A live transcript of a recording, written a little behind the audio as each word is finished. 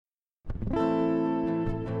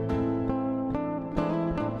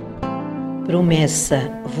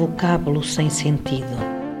Promessa, vocábulo sem sentido,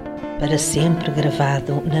 para sempre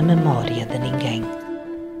gravado na memória de ninguém.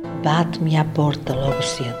 Bate-me à porta logo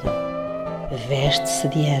cedo, veste-se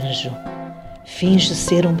de anjo, finge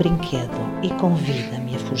ser um brinquedo e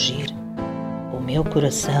convida-me a fugir. O meu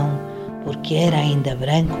coração, porque era ainda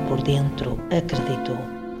branco por dentro, acreditou.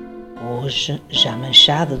 Hoje, já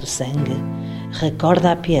manchado de sangue,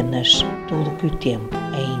 recorda apenas tudo que o tempo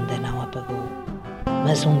ainda não apagou.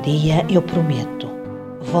 Mas um dia eu prometo,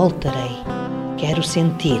 voltarei, quero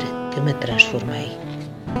sentir que me transformei.